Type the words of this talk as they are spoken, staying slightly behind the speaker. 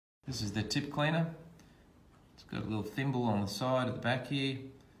This is the tip cleaner. It's got a little thimble on the side at the back here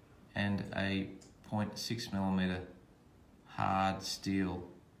and a 0.6mm hard steel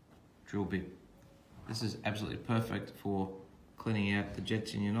drill bit. This is absolutely perfect for cleaning out the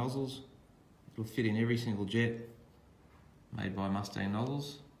jets in your nozzles. It'll fit in every single jet made by Mustang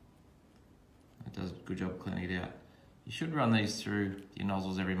Nozzles. It does a good job cleaning it out. You should run these through your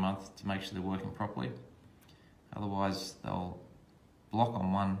nozzles every month to make sure they're working properly. Otherwise they'll block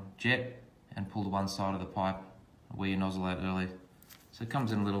on one jet and pull to one side of the pipe where your nozzle out early. So it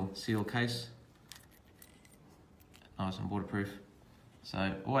comes in a little seal case, nice and waterproof.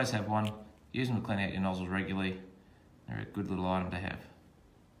 So always have one. Use them to clean out your nozzles regularly. They're a good little item to have.